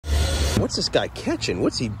What's this guy catching?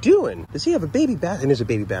 What's he doing? Does he have a baby bass? And there's a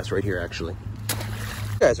baby bass right here, actually.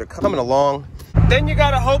 You guys are coming along. Then you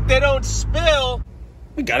gotta hope they don't spill.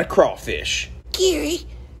 We got a crawfish. Gary.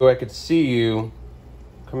 So I could see you.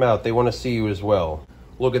 Come out. They want to see you as well.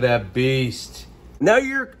 Look at that beast. Now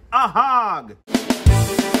you're a hog.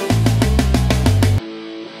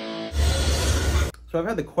 So I've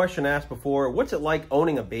had the question asked before, what's it like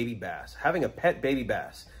owning a baby bass, having a pet baby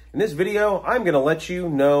bass? In this video, I'm gonna let you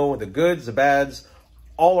know the goods, the bads,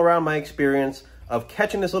 all around my experience of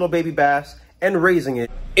catching this little baby bass and raising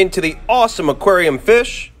it into the awesome aquarium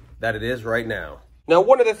fish that it is right now. Now,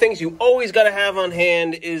 one of the things you always gotta have on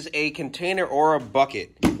hand is a container or a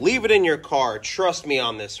bucket. Leave it in your car, trust me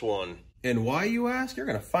on this one. And why, you ask? You're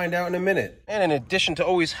gonna find out in a minute. And in addition to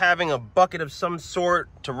always having a bucket of some sort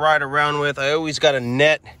to ride around with, I always got a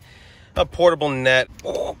net, a portable net.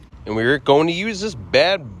 And we're going to use this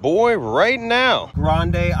bad boy right now.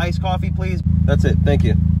 Grande iced coffee, please. That's it, thank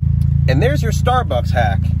you. And there's your Starbucks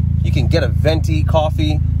hack. You can get a venti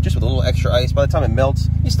coffee just with a little extra ice. By the time it melts,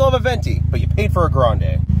 you still have a venti, but you paid for a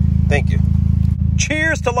grande. Thank you.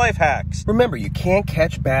 Cheers to life hacks. Remember, you can't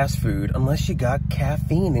catch bass food unless you got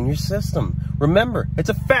caffeine in your system. Remember, it's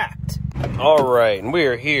a fact. All right, and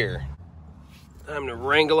we're here. Time to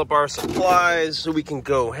wrangle up our supplies so we can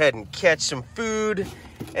go ahead and catch some food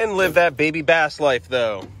and live that baby bass life,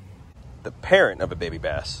 though. The parent of a baby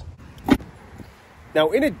bass.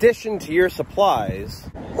 Now, in addition to your supplies,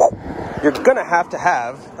 you're gonna have to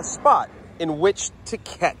have a spot in which to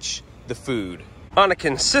catch the food on a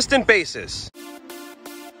consistent basis.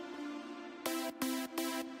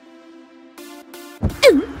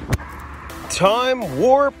 Time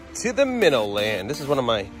warp to the minnow land. This is one of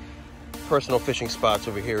my personal fishing spots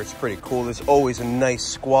over here. It's pretty cool. There's always a nice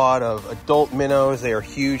squad of adult minnows. They are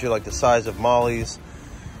huge. They're like the size of mollies.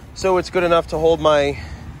 So it's good enough to hold my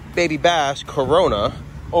baby bass, Corona,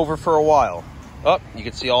 over for a while. Oh, you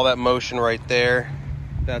can see all that motion right there.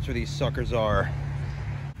 That's where these suckers are.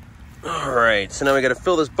 All right, so now we got to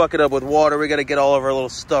fill this bucket up with water. We got to get all of our little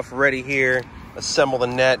stuff ready here. Assemble the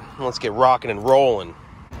net. Let's get rocking and rolling.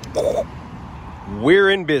 We're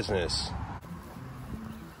in business.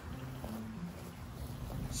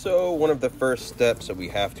 So one of the first steps that we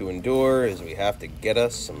have to endure is we have to get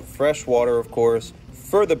us some fresh water, of course,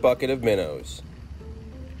 for the bucket of minnows.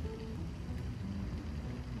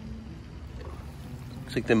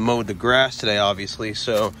 Looks like they mowed the grass today, obviously,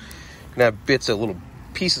 so gonna have bits of little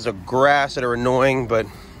pieces of grass that are annoying, but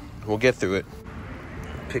we'll get through it.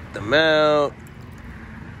 Pick them out.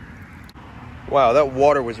 Wow, that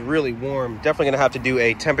water was really warm. Definitely gonna have to do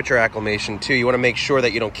a temperature acclimation too. You wanna make sure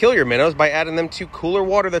that you don't kill your minnows by adding them to cooler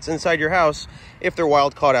water that's inside your house if they're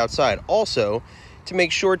wild caught outside. Also, to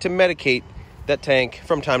make sure to medicate that tank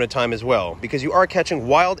from time to time as well, because you are catching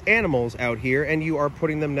wild animals out here and you are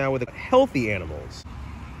putting them now with healthy animals.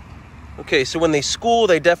 Okay, so when they school,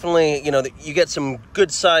 they definitely, you get some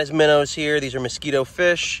good sized minnows here. These are mosquito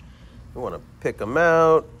fish. You wanna pick them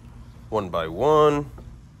out one by one.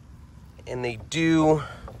 And they do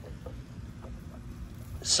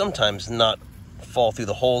sometimes not fall through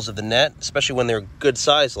the holes of the net, especially when they're good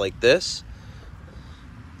size like this.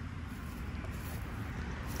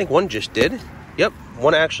 I think one just did. Yep,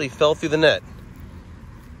 one actually fell through the net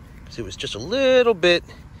because it was just a little bit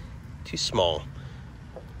too small.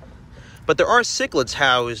 But there are cichlids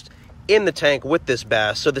housed in the tank with this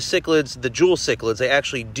bass. So the cichlids, the jewel cichlids, they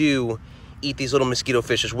actually do eat these little mosquito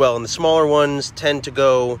fish as well. And the smaller ones tend to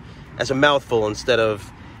go as a mouthful instead of,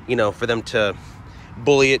 for them to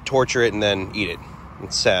bully it, torture it, and then eat it.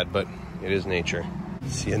 It's sad, but it is nature.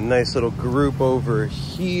 See a nice little group over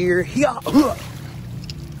here. Got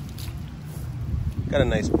a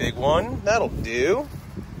nice big one. That'll do.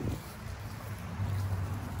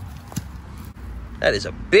 That is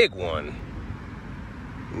a big one.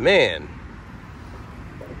 Man.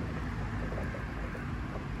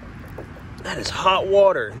 That is hot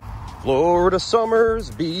water. Florida summers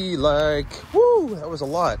be like, woo, that was a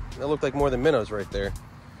lot. That looked like more than minnows right there.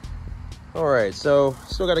 All right, so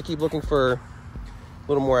still got to keep looking for a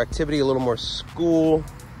little more activity, a little more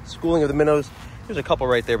schooling of the minnows. There's a couple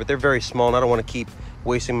right there, but they're very small, and I don't want to keep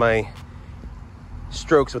wasting my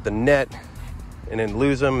strokes with the net and then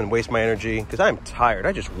lose them and waste my energy because I'm tired.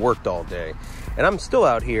 I just worked all day, and I'm still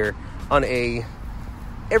out here on a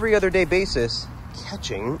every other day basis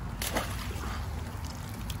catching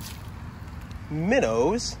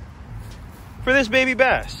minnows for this baby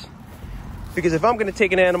bass. Because if I'm going to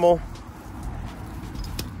take an animal,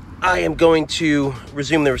 I am going to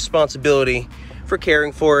resume the responsibility for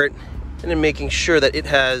caring for it and then making sure that it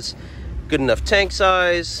has good enough tank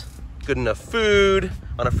size, good enough food,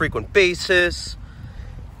 on a frequent basis.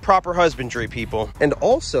 Proper husbandry, people. And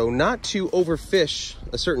also not to overfish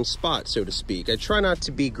a certain spot, so to speak. I try not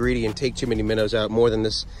to be greedy and take too many minnows out, more than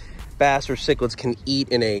this bass or cichlids can eat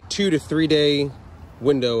in a 2 to 3 day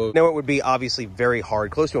window. Now, it would be obviously very hard,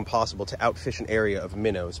 close to impossible, to outfish an area of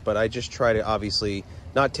minnows, but I just try to obviously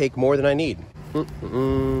not take more than I need. Yeah,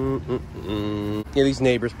 these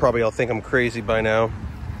neighbors probably all think I'm crazy by now.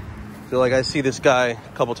 I feel like I see this guy a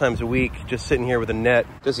couple times a week just sitting here with a net.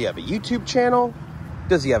 Does he have a YouTube channel?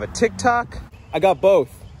 Does he have a TikTok? I got both.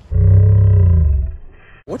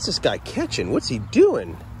 What's this guy catching? What's he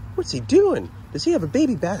doing? What's he doing? Does he have a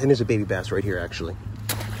baby bass? And there's a baby bass right here, actually.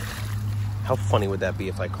 How funny would that be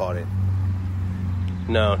if I caught it?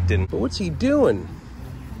 No, didn't. But what's he doing?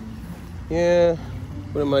 Yeah,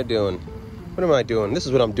 what am I doing? What am I doing? This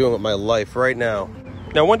is what I'm doing with my life right now.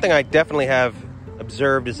 Now, one thing I definitely have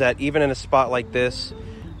observed is that even in a spot like this,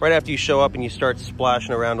 right after you show up and you start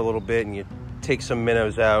splashing around a little bit and you take some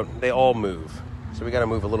minnows out, they all move. So we got to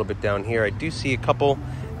move a little bit down here. I do see a couple.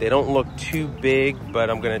 They don't look too big, but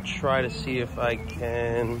I'm going to try to see if I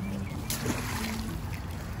can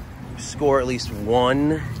score at least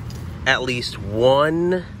one. At least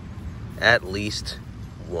one. At least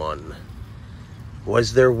one.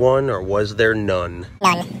 Was there one or was there none?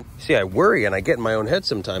 None. See, I worry and I get in my own head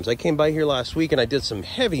sometimes. I came by here last week and I did some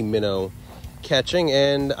heavy minnow catching,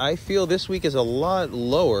 and I feel this week is a lot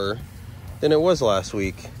lower than it was last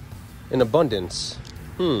week in abundance.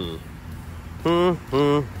 I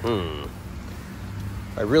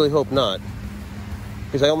really hope not,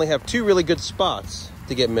 because I only have 2 really good spots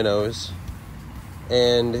to get minnows,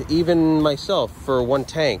 and even myself, for 1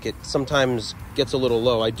 tank, it sometimes gets a little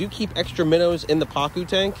low. I do keep extra minnows in the Pacu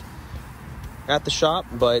tank at the shop,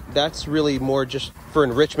 but that's really more just for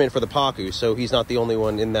enrichment for the Pacu, so he's not the only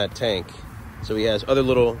one in that tank. So he has other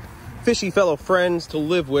little fishy fellow friends to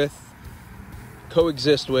live with,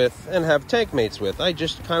 coexist with, and have tank mates with. I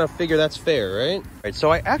just kind of figure that's fair, right? Right,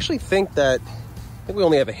 so I actually think we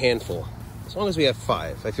only have a handful. As long as we have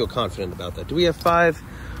 5, I feel confident about that. Do we have 5?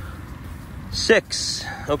 6.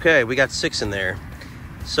 Okay, we got 6 in there.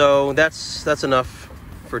 So that's enough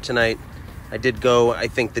for tonight. I did go, I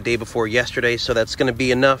think, the day before yesterday, so that's going to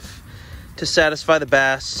be enough to satisfy the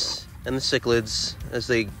bass and the cichlids as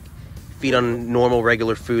they feed on normal,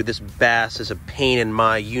 regular food. This bass is a pain in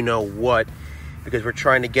my you-know-what, because we're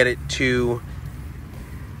trying to get it to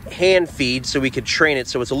hand feed so we could train it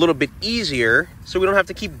so it's a little bit easier, so we don't have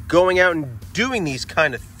to keep going out and doing these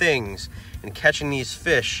kind of things and catching these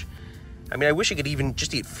fish. I mean, I wish I could even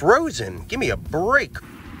just eat frozen. Give me a break.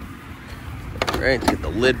 All right, let's get the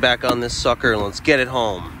lid back on this sucker and let's get it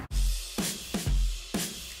home.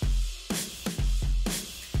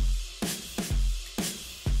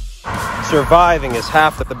 Surviving is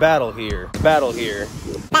half the battle here. Battle here.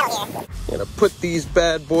 Gonna put these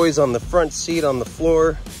bad boys on the front seat on the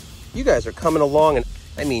floor. You guys are coming along, and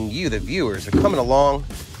I mean you, the viewers, are coming along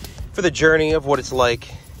for the journey of what it's like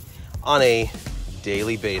on a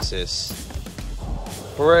daily basis.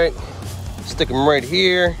 All right, stick them right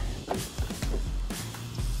here.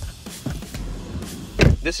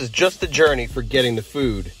 This is just the journey for getting the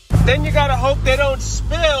food. Then you gotta hope they don't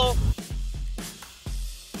spill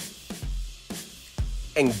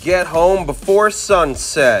and get home before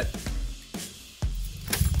sunset.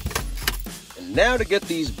 And now to get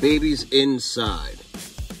these babies inside.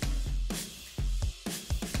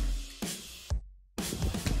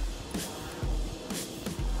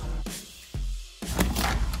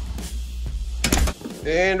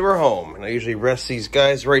 And we're home. And I usually rest these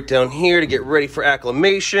guys right down here to get ready for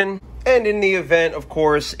acclimation. And in the event, of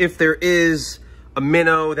course, if there is a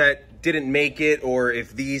minnow that didn't make it, or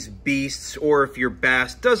if these beasts, or if your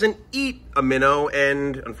bass doesn't eat a minnow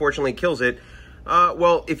and unfortunately kills it,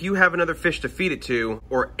 well, if you have another fish to feed it to,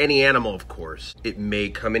 or any animal, of course, it may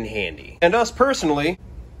come in handy. And us personally,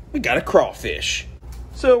 we got a crawfish.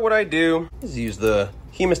 So what I do is use the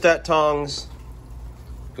hemostat tongs,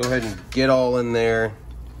 go ahead and get all in there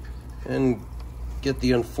and get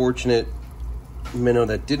the unfortunate minnow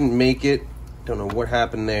that didn't make it. Don't know what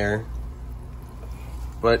happened there,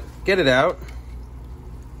 but get it out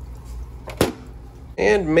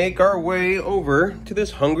and make our way over to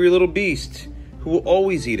this hungry little beast who will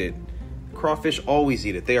always eat it. Crawfish always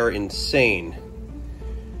eat it. They are insane.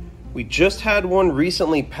 We just had one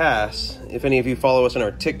recently pass. If any of you follow us on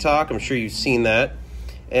our TikTok, I'm sure you've seen that.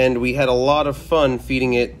 And we had a lot of fun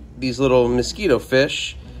feeding it these little mosquito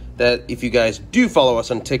fish that, if you guys do follow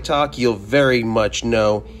us on TikTok, you'll very much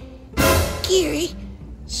know. Gary.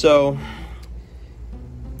 So,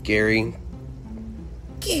 Gary,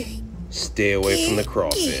 stay away from the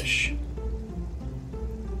crawfish.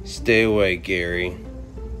 Stay away, Gary.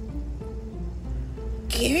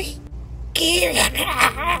 Gary? Gary!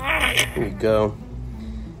 Here you go.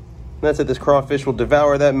 That's it. This crawfish will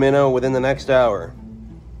devour that minnow within the next hour.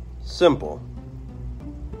 Simple.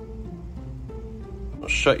 I'll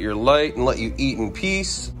shut your light and let you eat in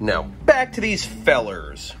peace. Now, back to these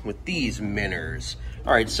fellers with these minners.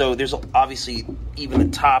 All right, so there's obviously even the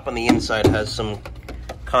top on the inside has some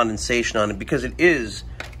condensation on it because this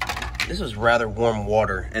is rather warm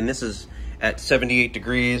water, and this is at 78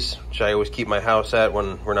 degrees, which I always keep my house at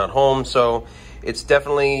when we're not home. So it's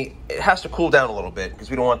definitely, it has to cool down a little bit because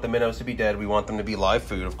we don't want the minnows to be dead. We want them to be live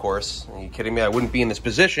food, of course. Are you kidding me? I wouldn't be in this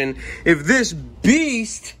position if this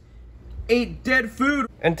beast ate dead food.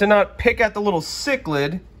 And to not pick at the little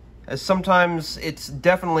cichlid, as sometimes it's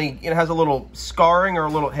definitely, it has a little scarring or a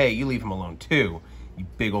little, hey, you leave him alone too, you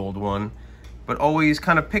big old one. But always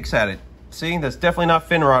kind of picks at it. See, that's definitely not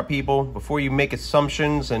fin rot, people. Before you make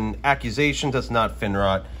assumptions and accusations, that's not fin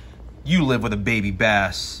rot. You live with a baby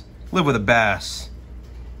bass. Live with a bass.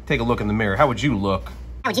 Take a look in the mirror. How would you look?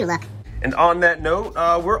 How would you look? And on that note,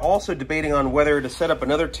 we're also debating on whether to set up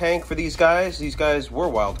another tank for these guys. These guys were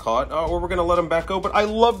wild caught, or we're gonna let them back go. But I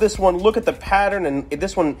love this one. Look at the pattern, and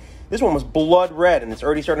this one was blood red, and it's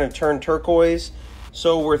already starting to turn turquoise.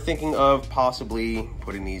 So we're thinking of possibly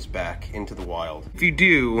putting these back into the wild. If you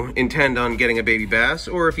do intend on getting a baby bass,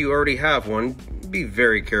 or if you already have one, be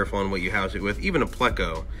very careful on what you house it with, even a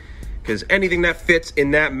pleco. Because anything that fits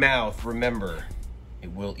in that mouth, remember,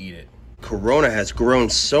 it will eat it. Corona has grown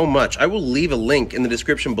so much. I will leave a link in the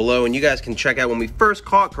description below, and you guys can check out when we first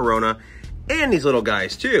caught Corona, and these little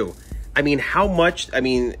guys too. I mean, how much, I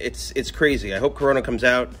mean, it's crazy. I hope Corona comes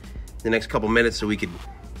out in the next couple minutes so we could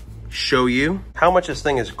show you how much this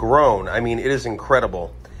thing has grown. I mean, it is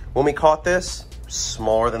incredible. When we caught this,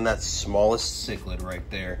 smaller than that smallest cichlid right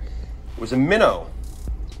there. It was a minnow.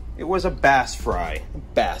 It was a bass fry, a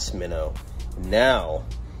bass minnow. Now,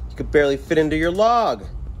 you could barely fit into your log.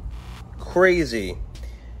 Crazy.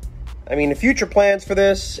 I mean, the future plans for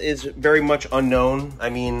this is very much unknown. I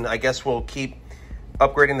mean, I guess we'll keep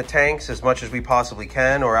upgrading the tanks as much as we possibly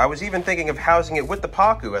can, or I was even thinking of housing it with the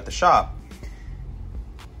Pacu at the shop,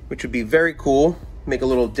 which would be very cool. Make a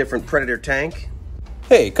little different predator tank.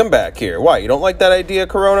 Hey, come back here. Why, you don't like that idea,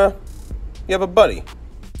 Corona? You have a buddy.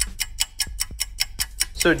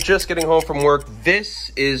 So just getting home from work,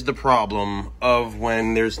 this is the problem of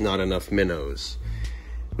when there's not enough minnows.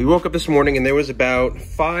 We woke up this morning and there was about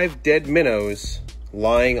 5 dead minnows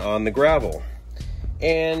lying on the gravel.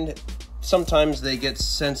 And sometimes they get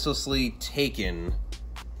senselessly taken.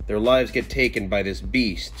 Their lives get taken by this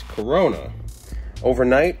beast, Corona,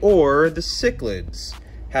 overnight, or the cichlids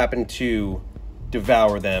happen to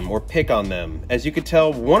devour them or pick on them. As you could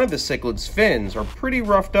tell, one of the cichlid's fins are pretty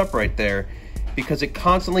roughed up right there because it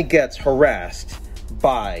constantly gets harassed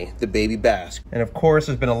by the baby bass. And of course,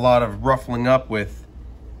 there's been a lot of ruffling up with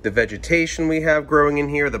the vegetation we have growing in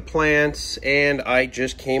here, the plants, and I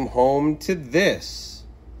just came home to this.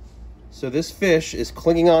 So this fish is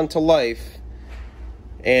clinging on to life,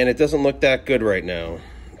 and it doesn't look that good right now.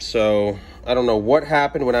 So I don't know what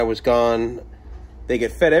happened when I was gone. They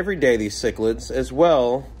get fed every day, these cichlids, as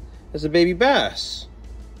well as the baby bass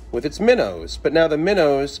with its minnows. But now the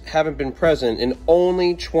minnows haven't been present in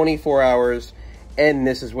only 24 hours, and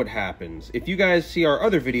this is what happens. If you guys see our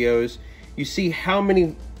other videos, you see how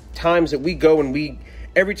many times that we go and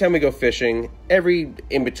every time we go fishing, every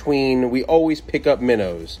in between, we always pick up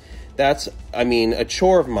minnows. That's, I mean, a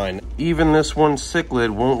chore of mine. Even this one cichlid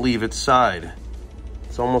won't leave its side.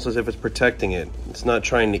 It's almost as if it's protecting it. It's not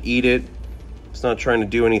trying to eat it. It's not trying to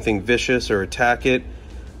do anything vicious or attack it.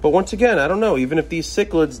 But once again, I don't know, even if these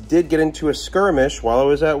cichlids did get into a skirmish while I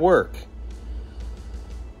was at work,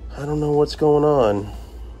 I don't know what's going on.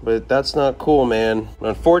 But that's not cool, man.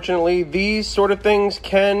 Unfortunately, these sort of things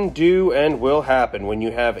can do and will happen when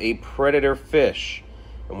you have a predator fish.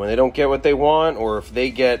 And when they don't get what they want, or if they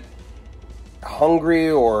get hungry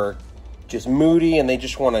or just moody and they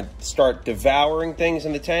just want to start devouring things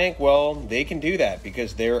in the tank, well, they can do that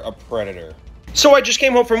because they're a predator. So I just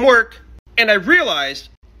came home from work and I realized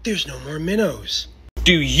there's no more minnows.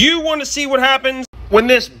 Do you want to see what happens when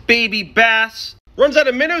this baby bass runs out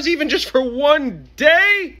of minnows even just for one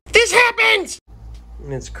day? This happens!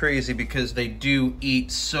 And it's crazy because they do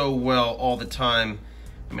eat so well all the time.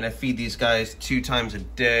 I mean, I feed these guys 2 times a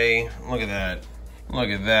day. Look at that. Look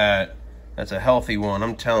at that. That's a healthy one,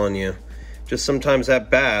 I'm telling you. Just sometimes that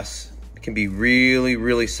bass can be really,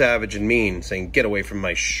 really savage and mean, saying, "Get away from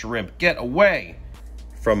my shrimp. Get away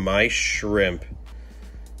from my shrimp."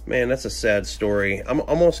 Man, that's a sad story. I'm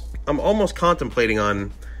almost contemplating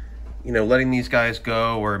on you know, letting these guys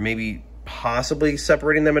go, or maybe possibly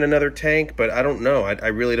separating them in another tank, but I don't know. I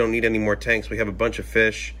really don't need any more tanks. We have a bunch of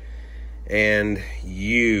fish, and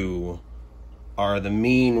you are the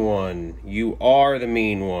mean one. You are the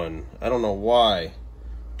mean one. I don't know why.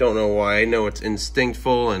 Don't know why. I know it's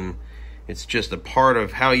instinctful, and it's just a part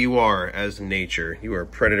of how you are as nature. You are a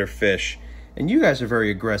predator fish, and you guys are very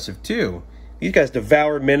aggressive too. These guys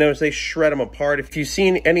devour minnows. They shred them apart. If you've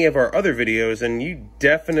seen any of our other videos, then you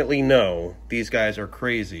definitely know these guys are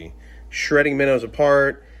crazy. Shredding minnows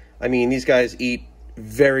apart. I mean, these guys eat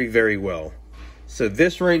very, very well. So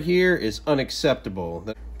this right here is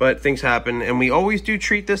unacceptable. But things happen, and we always do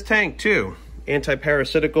treat this tank too.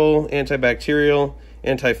 Anti-parasitical, antibacterial,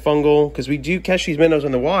 antifungal, because we do catch these minnows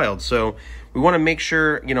in the wild. So we want to make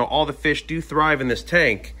sure, you know, all the fish do thrive in this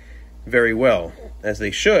tank very well, as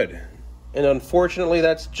they should. And unfortunately,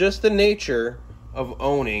 that's just the nature of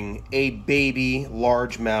owning a baby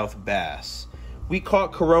largemouth bass. We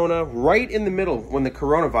caught Corona right in the middle when the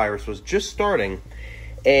coronavirus was just starting,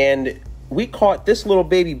 and we caught this little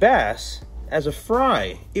baby bass as a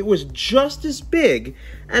fry. It was just as big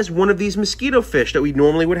as one of these mosquito fish that we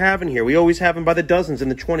normally would have in here. We always have them by the dozens in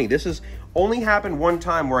the 20. This has only happened one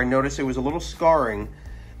time where I noticed it was a little scarring,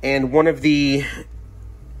 and one of the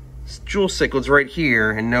jewel cichlids right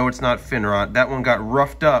here, and no, it's not fin rot. That one got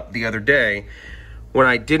roughed up the other day when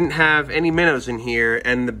I didn't have any minnows in here,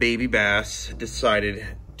 and the baby bass decided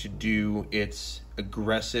to do its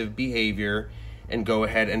aggressive behavior and go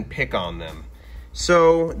ahead and pick on them.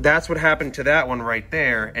 So that's what happened to that one right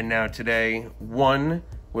there. And now today, one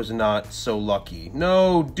was not so lucky.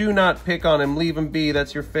 No, do not pick on him. Leave him be.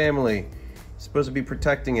 That's your family. You're supposed to be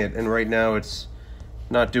protecting it, and right now it's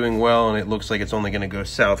not doing well, and it looks like it's only going to go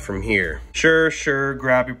south from here. Sure,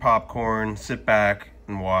 grab your popcorn, sit back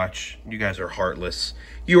and watch. You guys are heartless.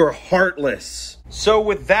 You are heartless. So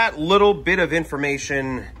with that little bit of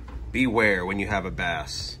information, beware when you have a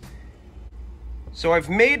bass. So I've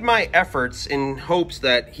made my efforts in hopes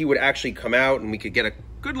that he would actually come out and we could get a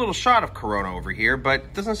good little shot of Corona over here, but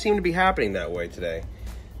it doesn't seem to be happening that way today.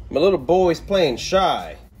 My little boy's playing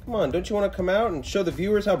shy. Come on, don't you want to come out and show the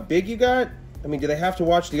viewers how big you got? I mean, do they have to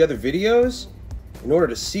watch the other videos in order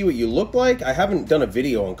to see what you look like? I haven't done a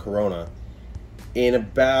video on Corona in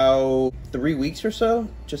about 3 weeks or so,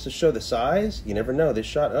 just to show the size. You never know, this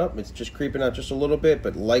shot up, it's just creeping out just a little bit,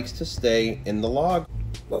 but likes to stay in the log.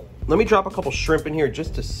 Well, let me drop a couple shrimp in here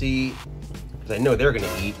just to see, because I know they're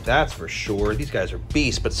gonna eat, that's for sure. These guys are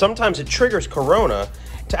beasts, but sometimes it triggers Corona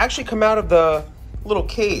to actually come out of the little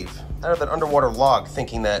cave, out of that underwater log,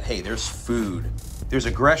 thinking that, hey, there's food. There's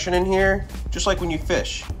aggression in here, just like when you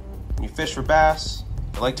fish. When you fish for bass,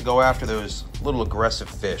 I like to go after those little aggressive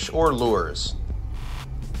fish or lures.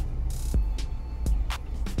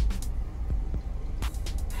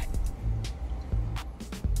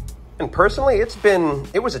 And personally,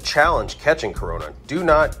 it was a challenge catching Corona. Do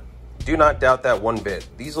not doubt that one bit.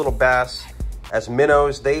 These little bass, as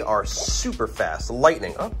minnows, they are super fast.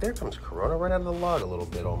 Lightning. Oh, there comes Corona right out of the log a little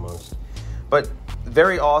bit almost. But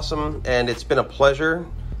very awesome, and it's been a pleasure,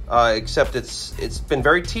 except it's been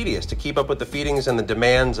very tedious to keep up with the feedings and the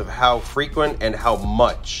demands of how frequent and how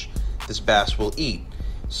much this bass will eat.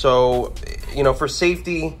 So, you know, for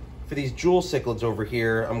safety for these jewel cichlids over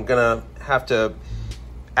here, I'm gonna have to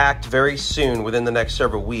act very soon within the next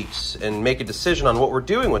several weeks and make a decision on what we're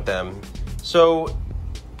doing with them, so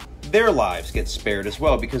their lives get spared as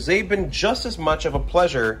well, because they've been just as much of a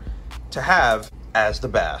pleasure to have as the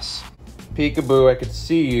bass. Peekaboo, I could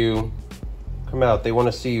see you. Come out, they want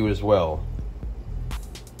to see you as well.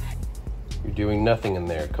 You're doing nothing in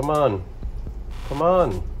there. Come on. Come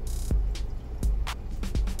on.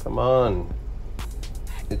 Come on.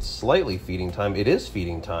 It's slightly feeding time. It is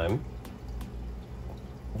feeding time.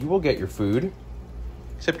 You will get your food.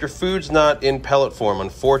 Except your food's not in pellet form,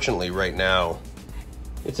 unfortunately, right now.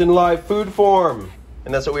 It's in live food form.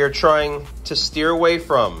 And that's what we are trying to steer away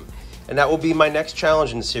from. And that will be my next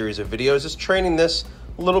challenge in the series of videos, is training this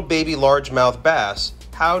little baby largemouth bass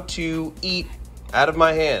how to eat out of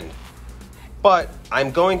my hand. But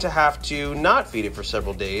I'm going to have to not feed it for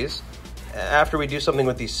several days after we do something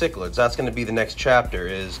with these cichlids. That's going to be the next chapter,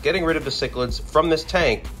 is getting rid of the cichlids from this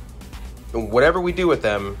tank and whatever we do with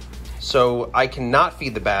them, so I cannot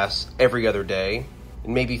feed the bass every other day,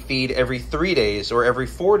 and maybe feed every 3 days or every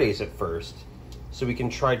 4 days at first, so we can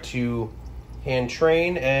try to hand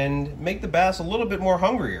train and make the bass a little bit more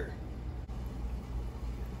hungrier.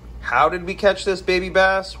 How did we catch this baby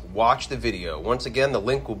bass? Watch the video. Once again, the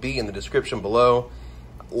link will be in the description below.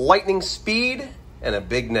 Lightning speed and a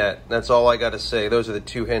big net. That's all I got to say. Those are the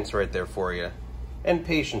 2 hints right there for you. and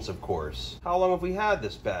patience, of course. How long have we had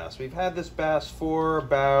this bass? We've had this bass for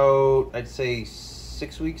about, I'd say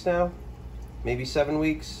 6 weeks now, maybe 7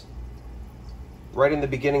 weeks. Right in the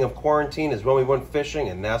beginning of quarantine is when we went fishing,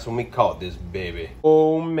 and that's when we caught this baby.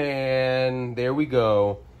 Oh man, there we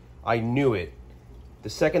go. I knew it. The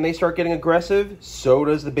second they start getting aggressive, so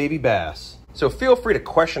does the baby bass. So feel free to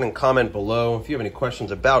question and comment below if you have any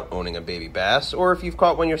questions about owning a baby bass, or if you've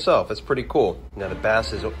caught one yourself. That's pretty cool. Now the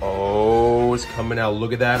bass is, oh, it's coming out.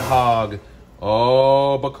 Look at that hog.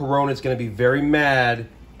 Oh, but Corona's gonna be very mad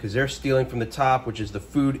because they're stealing from the top, which is the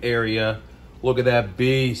food area. Look at that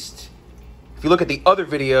beast. If you look at the other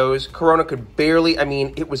videos, Corona could barely, I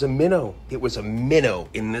mean, it was a minnow. It was a minnow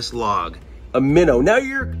in this log. A minnow. Now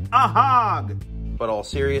you're a hog. But all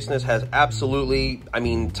seriousness, has absolutely, I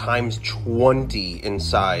mean, times 20 in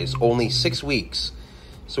size, only 6 weeks.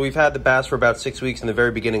 So we've had the bass for about 6 weeks in the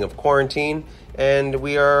very beginning of quarantine, and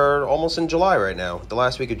we are almost in July right now, the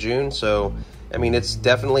last week of June. So, I mean, it's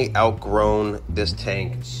definitely outgrown this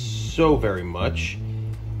tank so very much.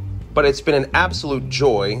 But it's been an absolute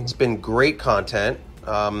joy. It's been great content.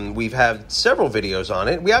 We've had several videos on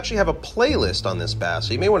it. We actually have a playlist on this bass,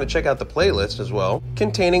 so you may want to check out the playlist as well,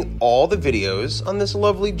 containing all the videos on this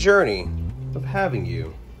lovely journey of having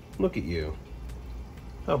you. Look at you.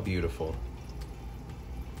 How beautiful.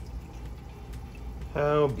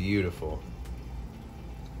 How beautiful.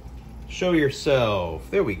 Show yourself.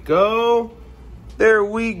 There we go. There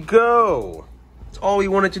we go. All we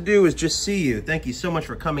wanted to do is just see you. Thank you so much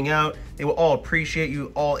for coming out. They will all appreciate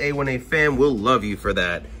you. All A1A fam will love you for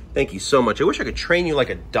that. Thank you so much. I wish I could train you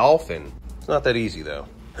like a dolphin. It's not that easy though.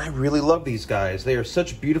 I really love these guys. They are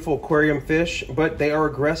such beautiful aquarium fish, but they are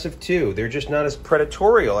aggressive too. They're just not as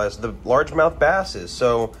predatorial as the largemouth bass is.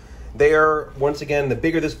 So they are, once again, the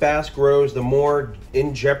bigger this bass grows, the more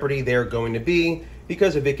in jeopardy they're going to be,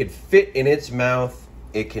 because if it could fit in its mouth,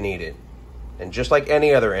 it can eat it. And just like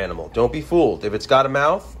any other animal, don't be fooled. If it's got a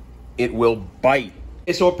mouth, it will bite.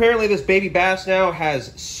 So apparently this baby bass now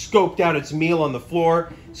has scoped out its meal on the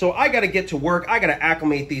floor. So I gotta get to work. I gotta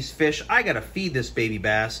acclimate these fish. I gotta feed this baby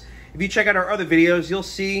bass. If you check out our other videos, you'll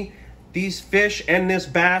see these fish and this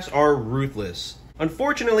bass are ruthless.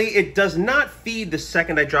 Unfortunately, it does not feed the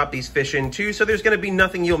second I drop these fish in too, so there's gonna be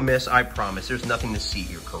nothing you'll miss, I promise. There's nothing to see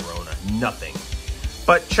here, Corona, nothing.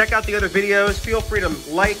 But check out the other videos. Feel free to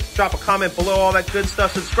like, drop a comment below, all that good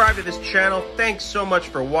stuff. Subscribe to this channel. Thanks so much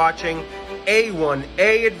for watching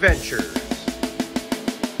A1A Adventures.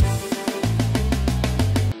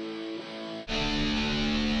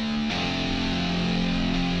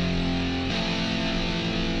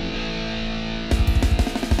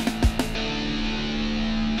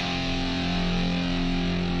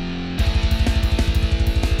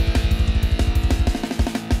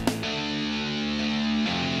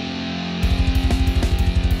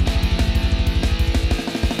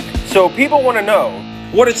 So people want to know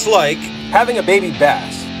what it's like having a baby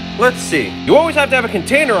bass. Let's see. You always have to have a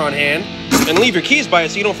container on hand and leave your keys by it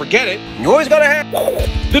so you don't forget it. You always gotta have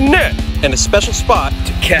the net and a special spot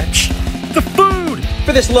to catch the food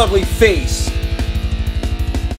for this lovely face.